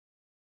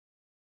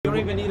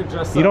even need to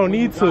dress up. You don't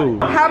need to.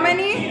 How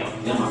many?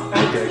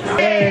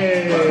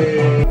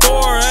 Hey.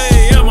 4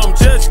 a.m. I'm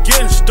just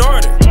getting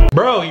started.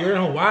 Bro, you're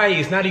in Hawaii.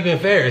 It's not even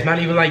fair. It's not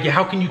even like,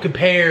 how can you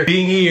compare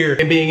being here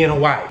and being in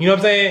Hawaii? You know what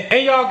I'm saying?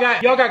 And y'all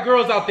got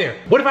girls out there.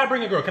 What if I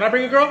bring a girl? Can I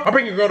bring a girl? I'll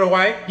bring a girl to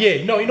Hawaii.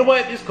 Yeah, no, you know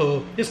what? It's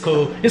cool. It's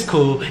cool. It's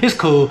cool. It's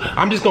cool.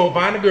 I'm just gonna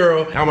find a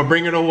girl. I'm gonna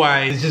bring her to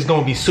Hawaii. It's just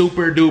gonna be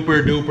super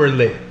duper duper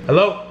lit.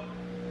 Hello?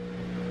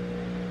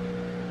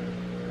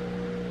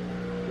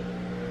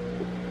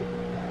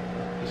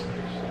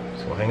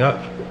 So hang up.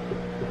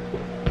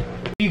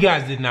 You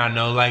guys did not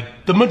know,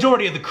 like, the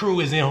majority of the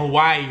crew is in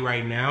Hawaii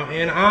right now,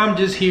 and I'm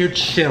just here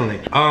chilling.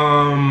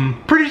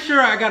 Pretty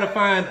sure I gotta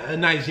find a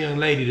nice young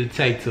lady to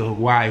take to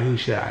Hawaii. Who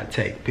should I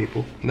take,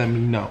 people? Let me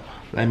know.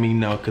 Let me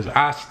know, because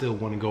I still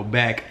want to go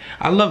back.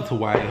 I loved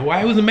Hawaii.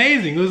 Hawaii was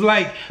amazing. It was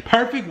like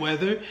perfect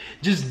weather,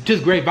 just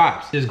great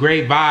vibes. Just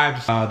great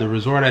vibes. The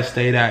resort I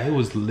stayed at, it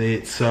was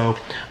lit. So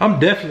I'm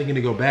definitely gonna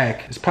go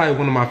back. It's probably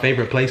one of my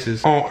favorite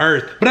places on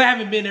earth. But I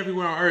haven't been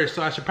everywhere on earth,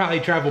 so I should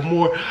probably travel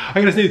more. I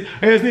gotta sneeze.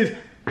 I gotta sneeze.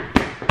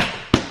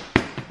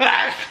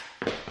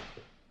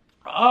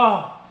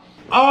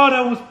 Oh,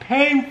 that was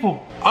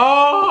painful.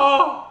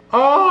 Oh,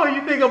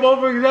 you think I'm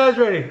over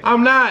exaggerating?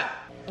 I'm not.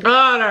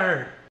 Oh, that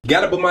hurt.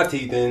 Gotta put my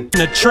teeth in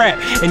the trap,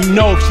 and you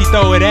know if she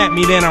throw it at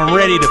me, then I'm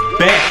ready to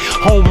bet.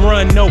 Home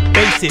run, no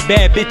basic,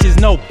 bad bitches,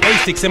 no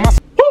basics. And my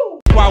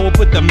I will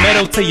put the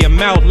metal to your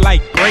mouth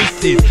like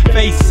braces.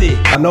 Face it.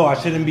 I know I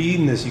shouldn't be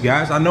eating this, you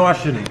guys. I know I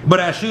shouldn't, but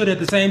I should at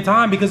the same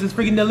time because it's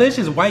freaking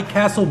delicious. White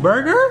Castle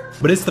burger,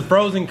 but it's the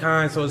frozen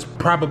kind, so it's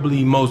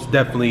probably most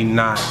definitely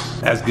not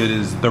as good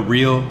as the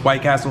real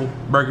White Castle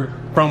burger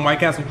from White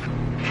Castle.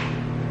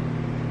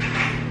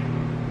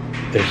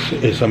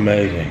 It's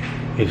amazing.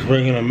 It's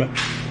freaking amazing.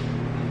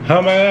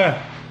 Oh my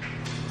God.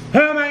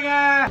 Oh my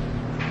God.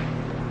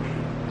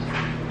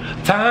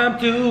 Time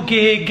to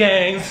get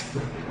gangs,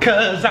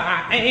 cause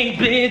I ain't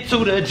been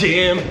to the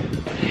gym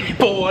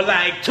for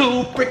like 2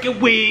 freaking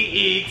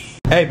weeks.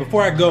 Hey,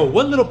 before I go,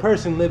 what little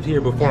person lived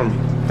here before me,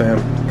 fam?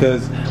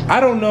 Because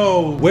I don't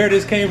know where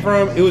this came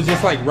from. It was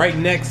just like right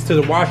next to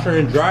the washer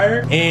and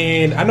dryer.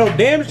 And I know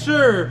damn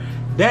sure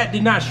that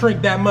did not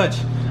shrink that much.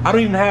 I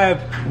don't even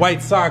have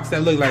white socks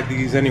that look like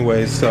these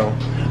anyways, so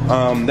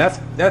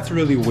that's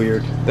really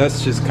weird.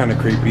 That's just kind of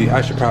creepy.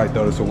 I should probably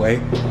throw this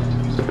away.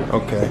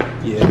 Okay,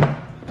 yeah.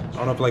 I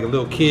don't know if like a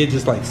little kid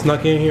just like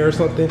snuck in here or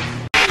something.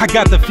 I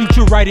got the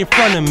future right in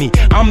front of me.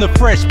 I'm the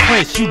Fresh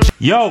Prince.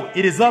 Yo,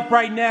 it is up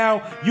right now.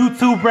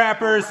 YouTube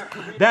rappers,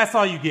 that's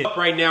all you get. Up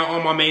right now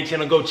on my main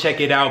channel, go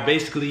check it out.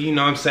 Basically, you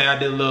know what I'm saying, I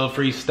did a little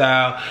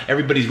freestyle.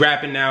 Everybody's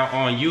rapping now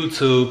on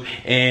YouTube,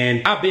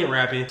 and I've been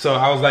rapping. So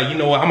I was like, you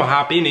know what, I'm gonna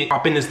hop in it.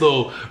 Hop in this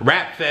little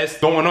rap fest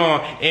going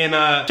on and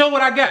show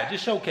what I got.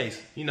 Just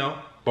showcase, you know,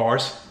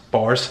 bars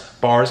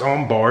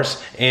on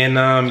bars. And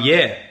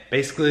yeah,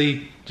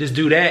 basically just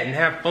do that and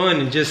have fun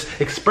and just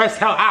express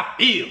how I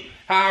feel.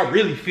 How I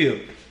really feel.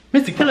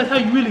 Mister, tell us how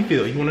you really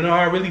feel. You wanna know how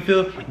I really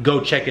feel?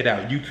 Go check it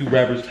out. YouTube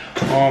rappers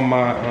on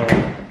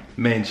my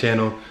main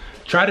channel.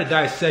 Try to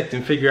dissect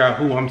and figure out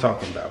who I'm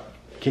talking about.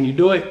 Can you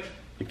do it?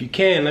 If you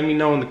can, let me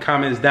know in the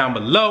comments down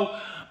below.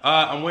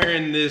 I'm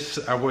wearing this,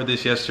 I wore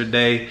this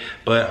yesterday,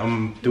 but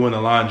I'm doing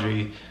the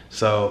laundry.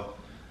 So,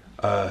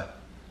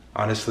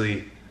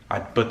 honestly, I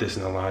put this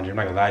in the laundry. I'm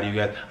not gonna lie to you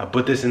guys. I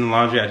put this in the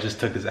laundry. I just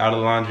took this out of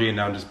the laundry and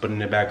now I'm just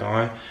putting it back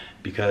on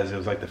because it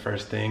was like the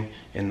first thing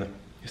in the,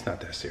 it's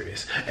not that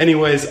serious.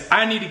 Anyways,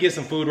 I need to get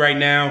some food right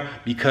now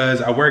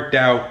because I worked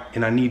out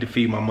and I need to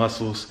feed my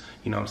muscles,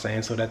 you know what I'm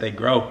saying, so that they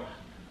grow.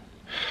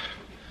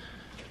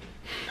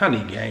 I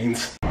need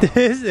gains.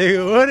 This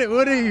nigga,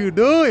 what are you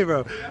doing,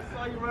 bro?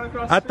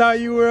 I thought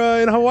you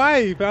were in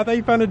Hawaii. I thought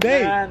you found a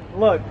date. Man,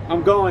 look,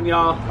 I'm going,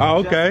 y'all. Oh,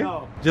 okay.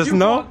 Just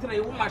know.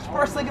 Today, watch.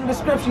 First link in the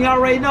description, y'all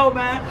already know,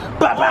 man.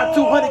 About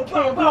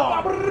 200K.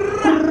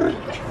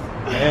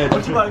 Man,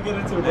 what you about to get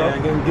into, bro?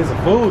 Man, get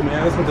some food,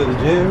 man. Let's go to the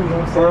gym, you know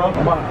what I'm saying?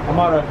 I'm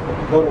about to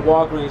go to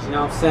Walgreens, you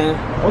know what I'm saying?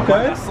 Okay. I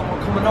got someone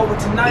coming over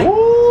tonight.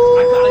 Ooh. I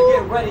gotta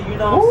get ready, you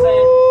know what I'm saying? You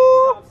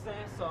know what I'm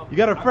saying? So you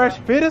got a fresh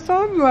fit or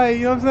something? Like,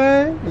 you know what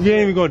I'm saying? You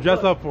ain't even gonna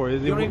dress up for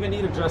it. You don't even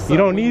need to dress up. You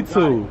don't need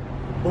to.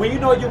 When you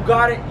know you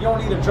got it, you don't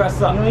need to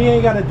dress up. You know, you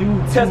ain't gotta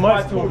do too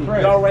much to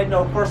impress. You already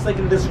know. First link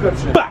in the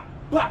description. Bah!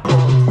 Bah!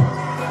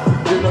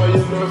 You know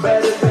you feel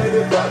better, baby,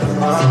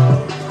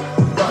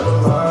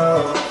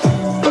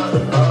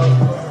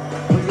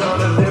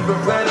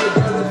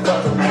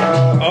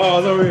 oh, I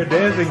was over here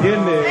dancing,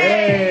 getting it.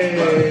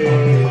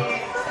 Hey.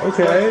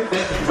 Okay.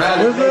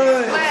 Where's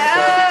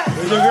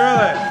your girl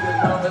at?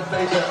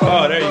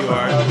 Oh, there you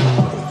are.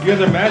 You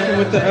guys are matching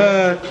with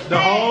the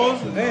hoes?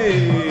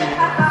 Hey.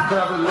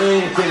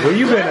 Where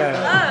you been at?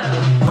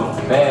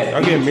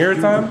 I'm getting mirror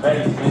time?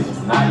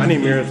 I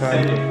need mirror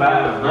time. I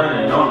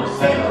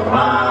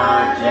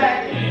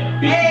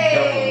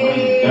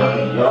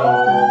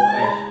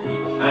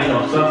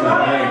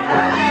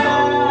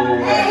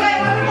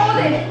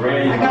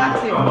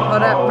got you.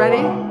 Hold up,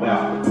 ready?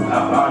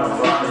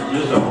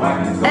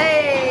 Hey!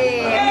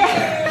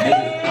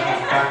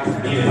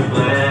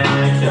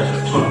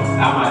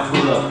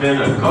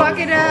 Fuck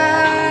it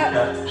up.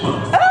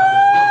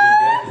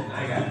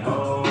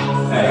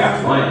 I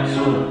got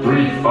 1, 2,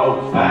 3,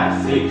 4,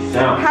 5, 6,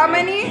 7. How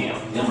many? In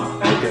my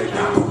bank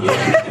account. Yeah,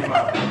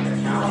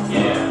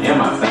 in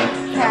my bank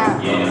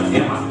account. Yeah,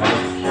 in my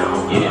bank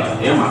account.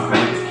 Yeah, in my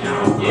bank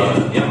account.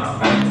 Yeah, in my bank account. Yeah, in my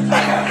bank account. I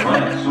got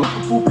 1,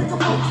 2.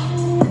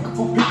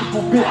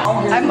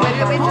 I'm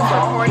literally just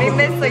recording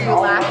this so you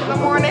laugh in the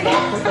morning.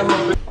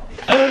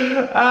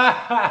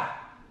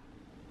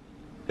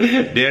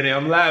 Daddy,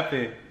 I'm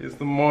laughing. It's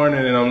the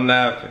morning and I'm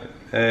laughing.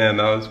 Man,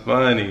 that was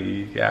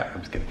funny. Yeah, I'm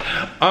just kidding.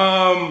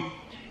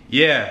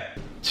 Yeah.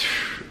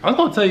 I was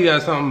gonna tell you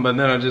guys something, but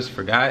then I just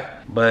forgot.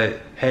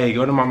 But hey,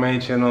 go to my main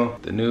channel.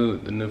 The new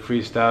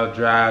freestyle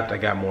dropped. I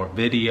got more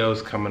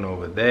videos coming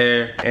over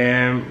there.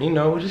 And you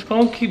know, we're just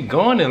gonna keep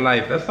going in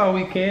life. That's all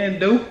we can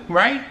do,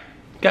 right?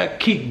 Gotta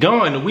keep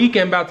going. The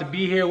weekend about to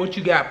be here. What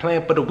you got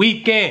planned for the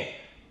weekend?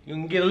 You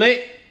gonna get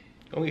lit?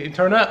 Gonna get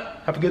turn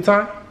up? Have a good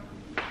time?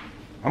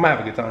 I'm gonna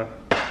have a good time.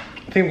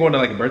 I think I'm going to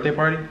like a birthday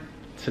party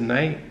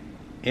tonight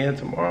and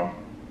tomorrow.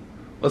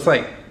 Well, it's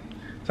like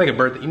a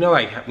birthday. You know,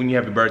 like when you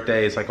have your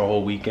birthday, it's like a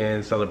whole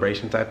weekend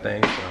celebration type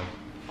thing.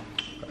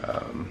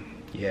 So,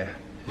 yeah,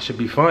 it should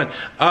be fun.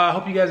 I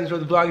hope you guys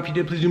enjoyed the vlog. If you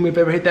did, please do me a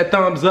favor, hit that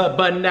thumbs up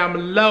button down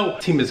below.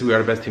 Team is we are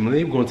the best team in the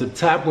league. We're going to the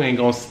top. We ain't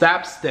gonna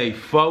stop. Stay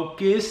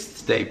focused.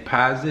 Stay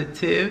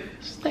positive.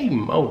 Stay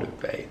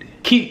motivated.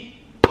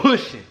 Keep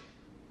pushing.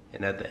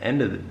 And at the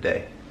end of the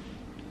day,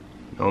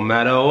 no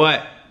matter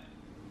what,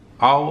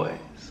 always,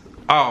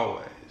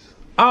 always,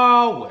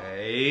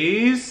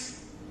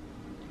 always,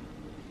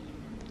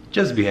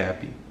 just be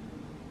happy.